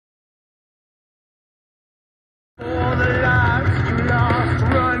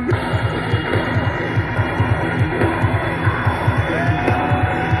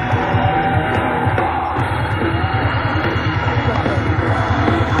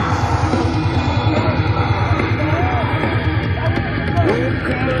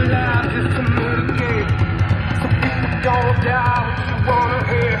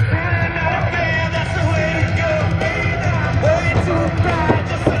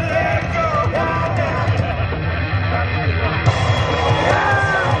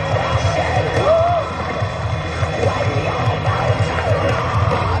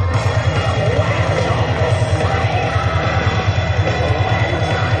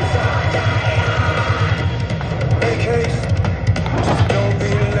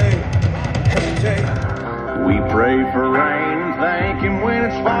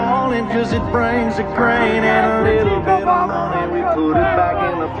Cause it brings a grain and a little bit of money. We put it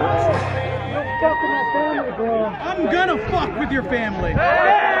back in the plate. I'm gonna fuck with your family. Fuck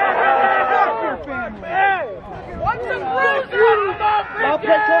your family. What's a bruiser? I'm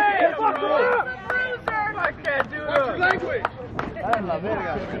I can't do it. What's your language? I don't know.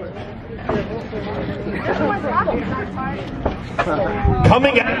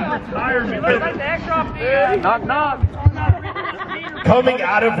 Coming out. Knock, knock. Coming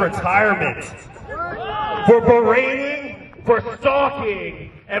out of retirement for berating, for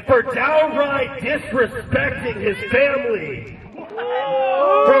stalking, and for downright disrespecting his family.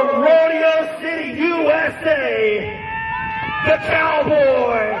 From Rodeo City, USA, the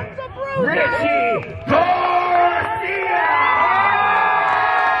cowboy, Richie Garcia!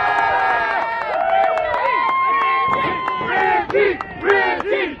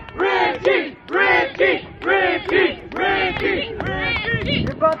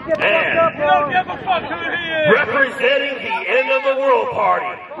 Representing the End of the World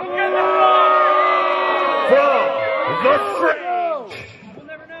Party from the Fringe,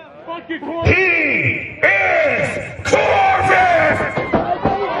 he is Corvice!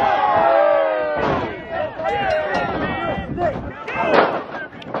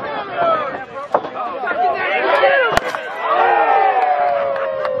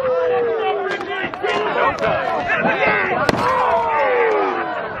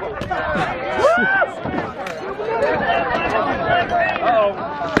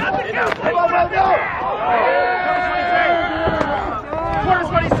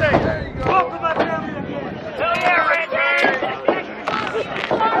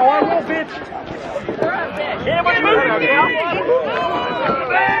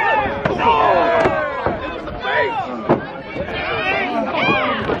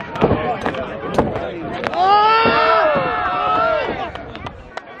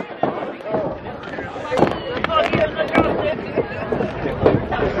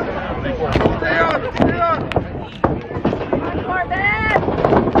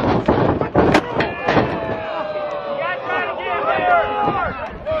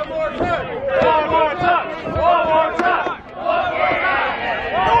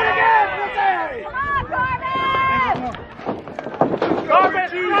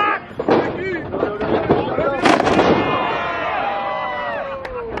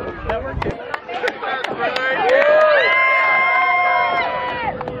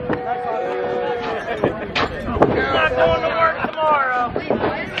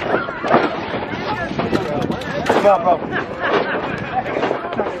 Come on, bro.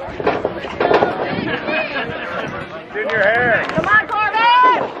 In your hair. Come on,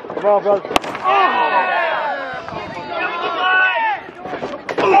 Corvice! Come on, brother.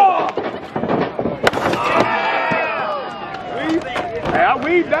 Hey, I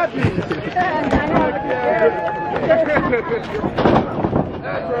weaved that piece.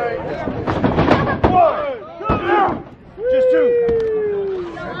 That's right. 1, 2, just 2.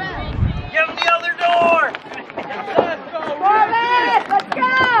 Give him the other door! Corvice, let's go!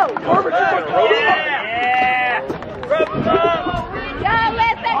 Corvice, yeah! Rub him up! Go,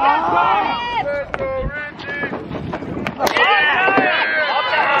 listen, go, Corvice! Let's go, Richie! Yeah! Up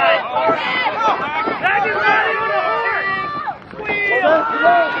the high! Corvice! That is not even a horse! Squeeze!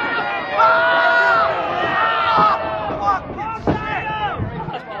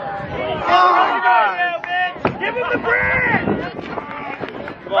 Give him the bread!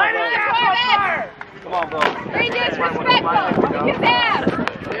 Light it down on fire! Come on, bro. Very disrespectful! Get down!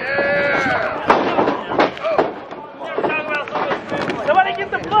 Yeah! Somebody get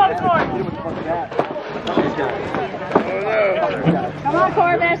the popcorn! Come on,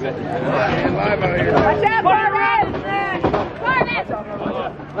 Corvice! Live out here. Watch out, Corvice! Corvice!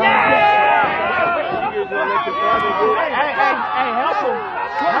 Yeah! Hey,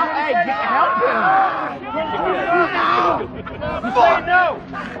 help him! Help him! Say no!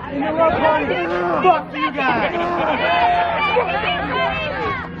 In the road party! Fuck you guys!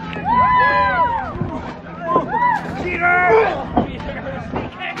 Cheater!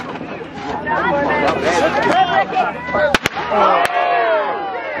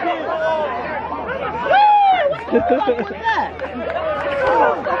 What was that?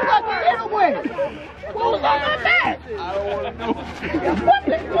 What the fuck you hit away? What was on my back? I don't want to know. What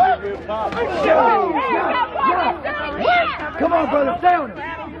the fuck? Come on, brother, stay on him.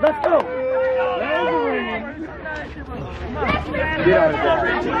 Let's go. Get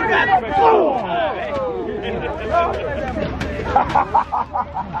out of there.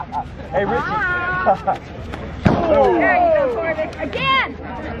 Hey, Richie. There you go, Corvice. Again!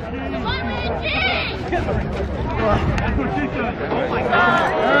 Come on, Richie! Oh my God!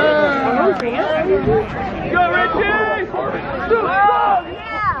 Go, Richie! Oh,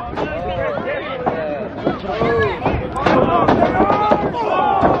 yeah!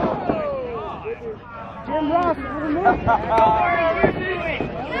 Jim Ross,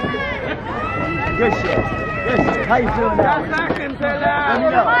 good shit. Good shit. How you feeling now?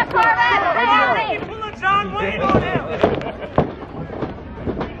 Come on, Corvice! Stay on me! Pull a John Wayne on him.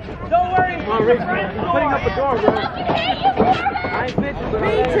 Don't worry. Come on, Richie. Putting up a door, bro. I ain't bitching,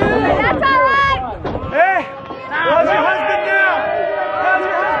 me too! That's all right! Hey! How's your husband now? How's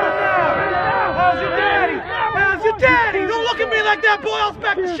your husband now? How's your daddy? How's your daddy? Don't look at me like that, boy. I'll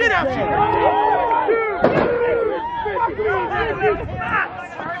smack the shit out you.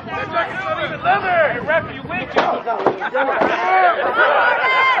 Hey, ref, you win, Joe.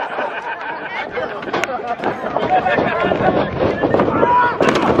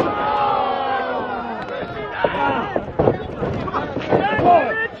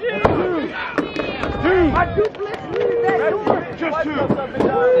 Just two.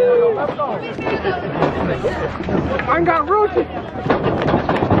 I got rooted.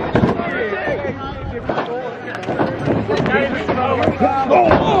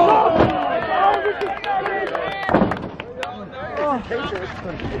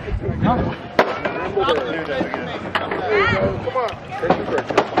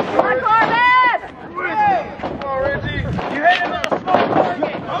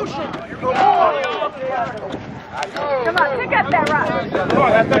 Come on, pick up that rock.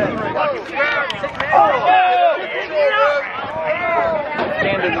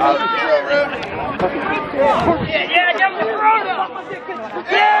 Yeah, give him the throw up.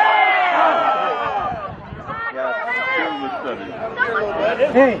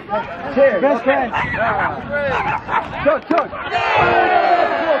 Hey, cheers. Best friend. Chug.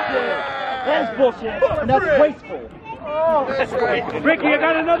 That's bullshit. And that's wasteful. That's right. Ricky, I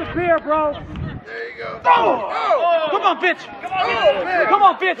got another beer, bro. There you go. Come on, bitch. Come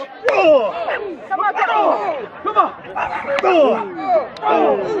on, bitch. Come on.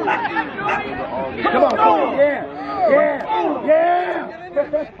 Yeah.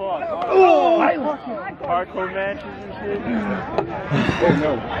 Hardcore matches and shit.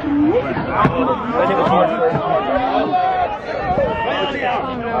 No.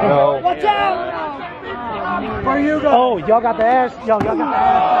 Watch out! Where you go? Oh, y'all got the ass. Y'all got the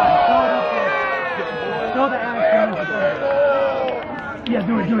ass. Show the ass. Yeah,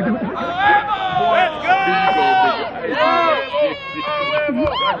 do it.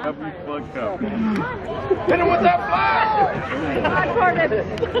 Let's go! Hit him with that flag! Come on, Corvice.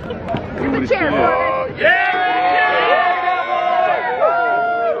 Give the chair, Corvice. Yeah!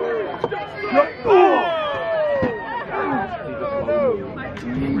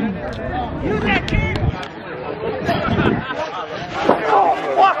 Use that kid!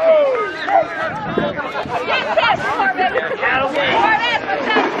 Get this, Corvice.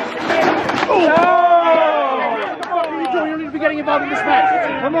 You don't need to be getting involved in this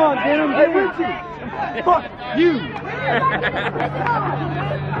match. Come on, Denim. Hey, Richie. Fuck you.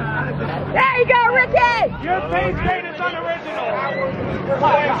 There you go, Ricky. Your pay state is unoriginal.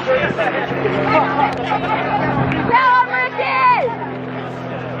 Tell him, Ricky.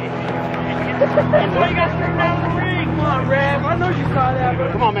 That's why you got to bring down the ring. Come on, Rev. I know you saw that,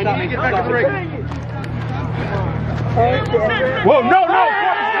 but Come on, man. Get back in the ring. Whoa, no.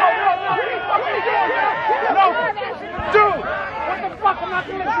 Dude. What the fuck? I'm not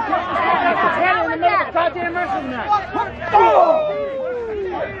doing this. You can't stand in the middle of the goddamn wrestling match.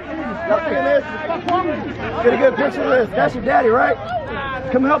 Get a good picture of this. That's your daddy, right?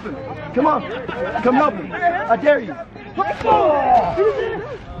 Come help him. Come on. Come help him. I dare you.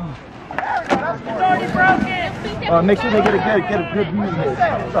 it's already broken. Make sure they get a good view of this.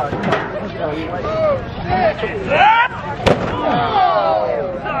 Sorry.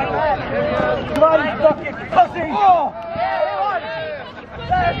 Come on, you fucking pussy.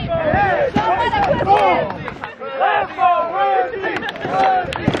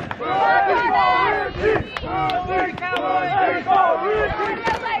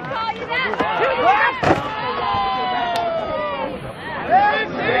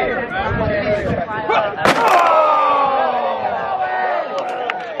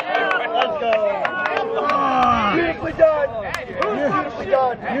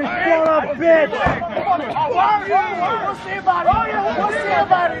 You're still a bitch. We'll see about it. We'll see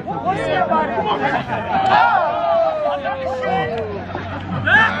about it. We'll see about it.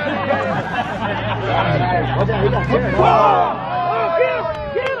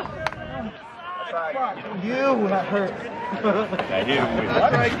 You got hurt. I hit him with it.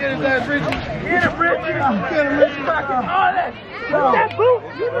 All right, get his ass, Richie. Get him, Richie. Get him, Richie. That boot.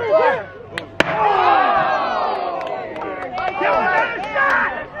 Give him that. Give him that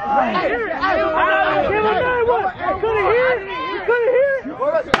shot. Give him that one. You couldn't hear it. You couldn't hear it.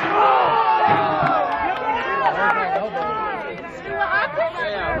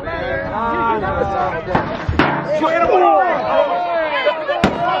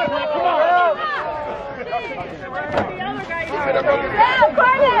 Now,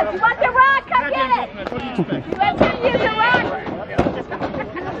 Corvice, you want the rock? Come get it. You let him use the rock.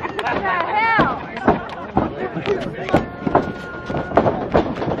 What the hell?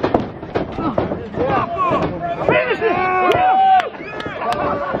 Finish it.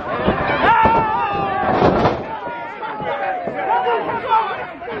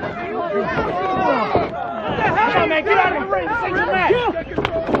 Come on, man, get out of the ring. This ain't your match.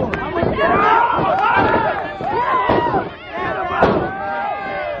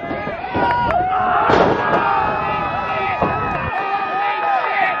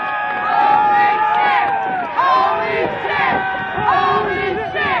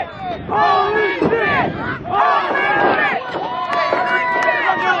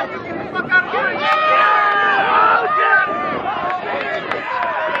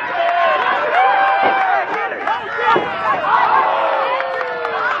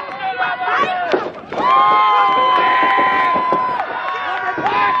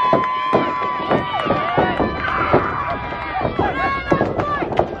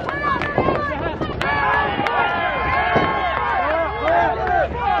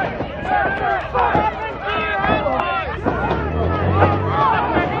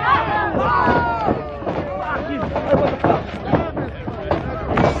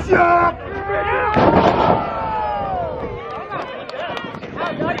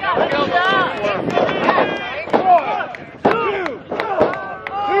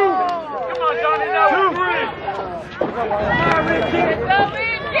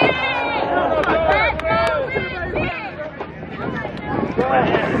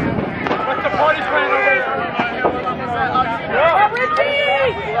 What's the party plan over there?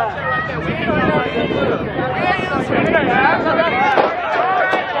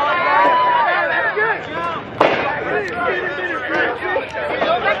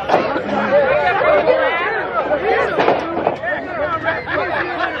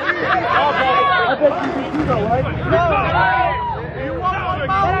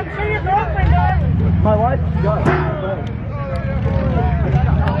 My wife? Yeah.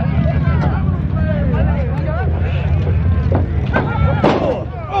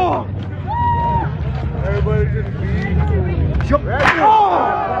 Everybody just Jump. Oh!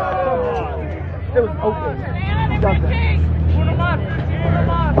 It was open. You got that. Put him on. Put him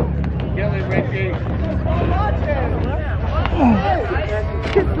on. Get it, Richie. Come on, Dad.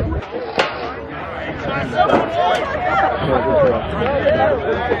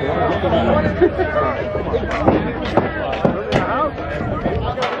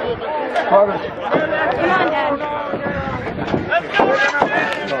 Let's go.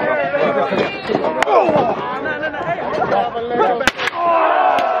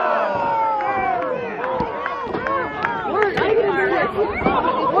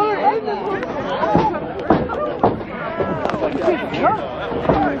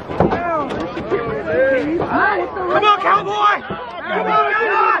 Come on, cowboy! Come on,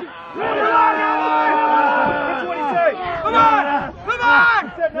 cowboy! Come on, cowboy! That's what he said. Come on! Come on!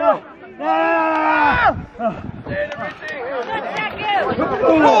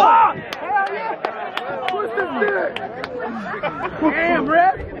 Damn,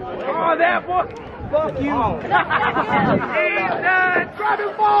 Red! Oh, that boy! Fuck you! He's done! Drop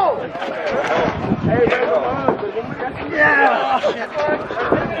his ball! Yeah!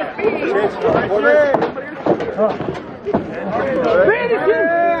 Finish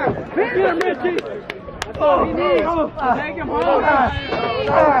him! Finish him, Richie! That's all he needs! Take him home!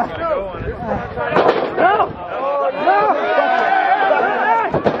 No! No!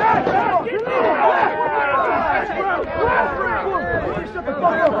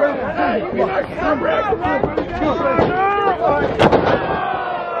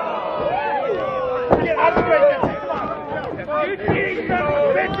 Get out of the way! You cheating son of a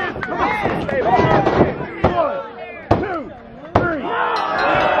bitches! Come on! 1, 2, 3!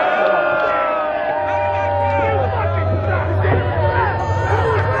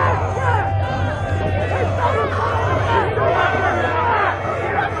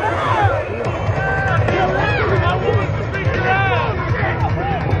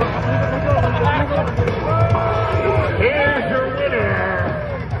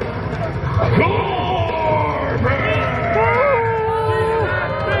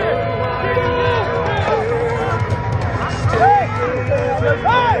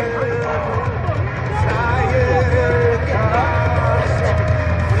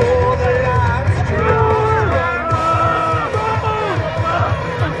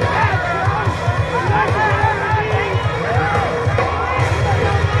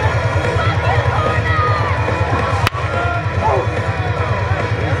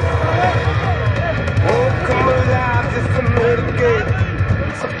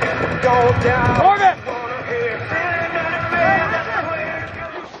 Corvice!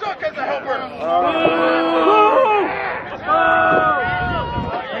 You suck as a helper!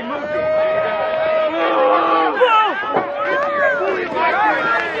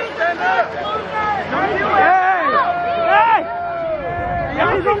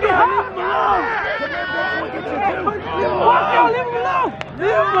 He's gonna get hurt. Leave him alone.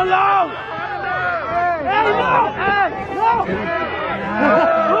 Leave him alone. Hey, no. Hey, no.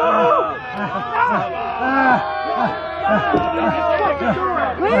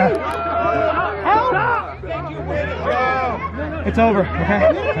 It's over, okay?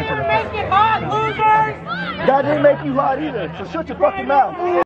 Make it hard, losers! That didn't make you hot either, so shut your fucking mouth.